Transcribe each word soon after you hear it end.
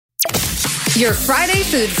Your Friday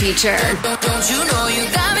food feature. Don't you know you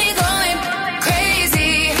got me going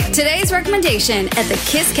crazy? Today's recommendation at the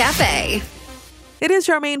Kiss Cafe. It is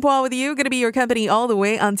Charmaine Paul with you, going to be your company all the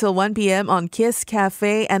way until 1 p.m. on Kiss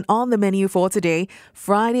Cafe, and on the menu for today,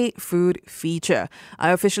 Friday food feature.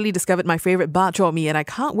 I officially discovered my favorite bak chor mee and I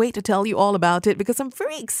can't wait to tell you all about it because I'm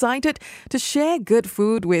very excited to share good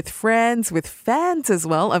food with friends, with fans as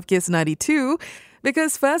well of Kiss 92.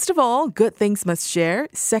 Because first of all, good things must share.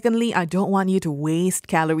 Secondly, I don't want you to waste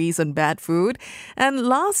calories on bad food. And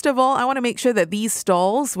last of all, I want to make sure that these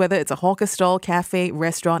stalls, whether it's a hawker stall, cafe,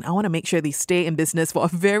 restaurant, I want to make sure they stay in business for a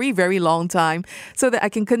very, very long time so that I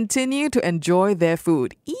can continue to enjoy their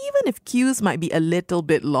food, even if queues might be a little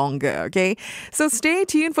bit longer, okay? So stay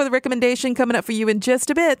tuned for the recommendation coming up for you in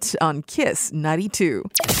just a bit on Kiss 92.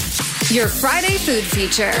 Your Friday food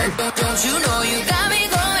feature. Don't you know you got me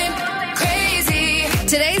going crazy?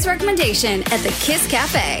 Today's recommendation at the Kiss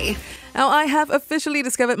Cafe. Now, I have officially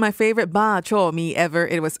discovered my favorite bak chor mee ever.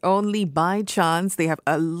 It was only by chance. They have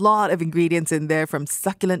a lot of ingredients in there, from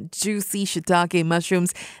succulent, juicy shiitake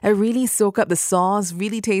mushrooms that really soak up the sauce,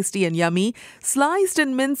 really tasty and yummy. Sliced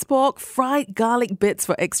and minced pork, fried garlic bits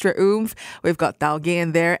for extra oomph. We've got tauge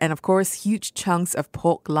in there, and of course, huge chunks of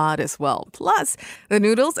pork lard as well. Plus, the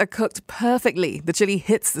noodles are cooked perfectly. The chili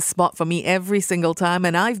hits the spot for me every single time,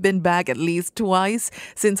 and I've been back at least twice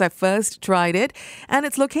since I first tried it. And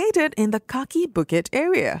it's located in the Kaki Bukit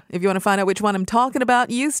area. If you want to find out which one I'm talking about,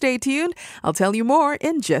 you stay tuned. I'll tell you more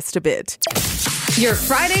in just a bit. Your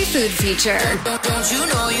Friday food feature. Don't you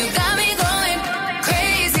know you got me going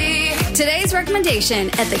crazy? Today's recommendation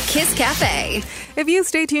at the Kiss Cafe. If you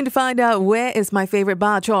stay tuned to find out where is my favorite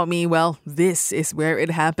bak chor mee, well, this is where it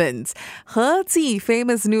happens. He Zi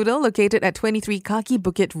famous noodle, located at 23 Kaki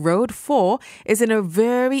Bukit Road 4, is in a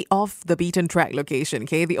very off-the-beaten-track location,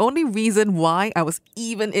 okay? The only reason why I was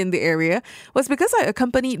even in the area was because I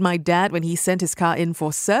accompanied my dad when he sent his car in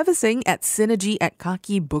for servicing at Synergy at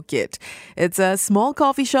Kaki Bukit. It's a small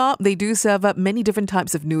coffee shop. They do serve up many different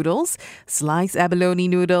types of noodles. Sliced abalone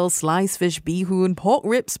noodles, sliced fish bee-hoon, pork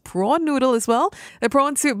ribs, prawn noodle as well. The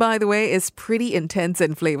prawn soup, by the way, is pretty intense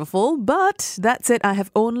and flavorful, but that's it. I have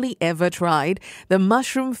only ever tried the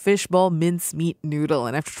mushroom fishball mincemeat noodle,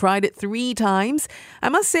 and I've tried it 3 times. I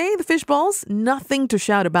must say, the fishballs, nothing to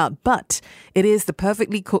shout about, but it is the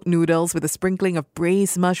perfectly cooked noodles with a sprinkling of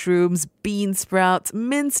braised mushrooms, bean sprouts,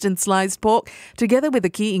 minced and sliced pork, together with the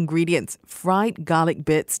key ingredients, fried garlic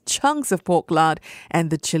bits, chunks of pork lard, and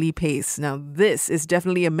the chili paste. Now, this is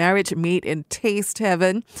definitely a marriage made in taste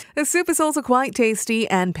heaven. The soup is also quite tasty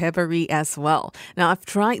and peppery as well. Now, I've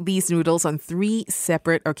tried these noodles on 3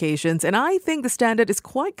 separate occasions, and I think the standard is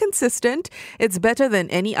quite consistent. It's better than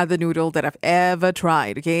any other noodle that I've ever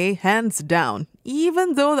tried, okay? Hands down.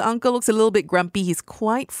 Even though the uncle looks a little bit grumpy, he's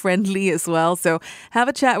quite friendly as well. So have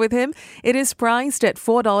a chat with him. It is priced at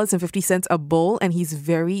 $4.50 a bowl, and he's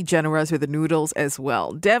very generous with the noodles as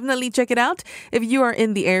well. Definitely check it out if you are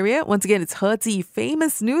in the area. Once again, it's He Zi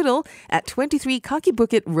famous noodle at 23 Kaki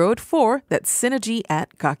Bukit Road 4. That's Synergy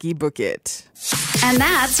at Kaki Bukit. And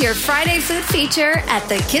that's your Friday food feature at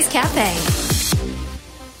the Kiss Cafe.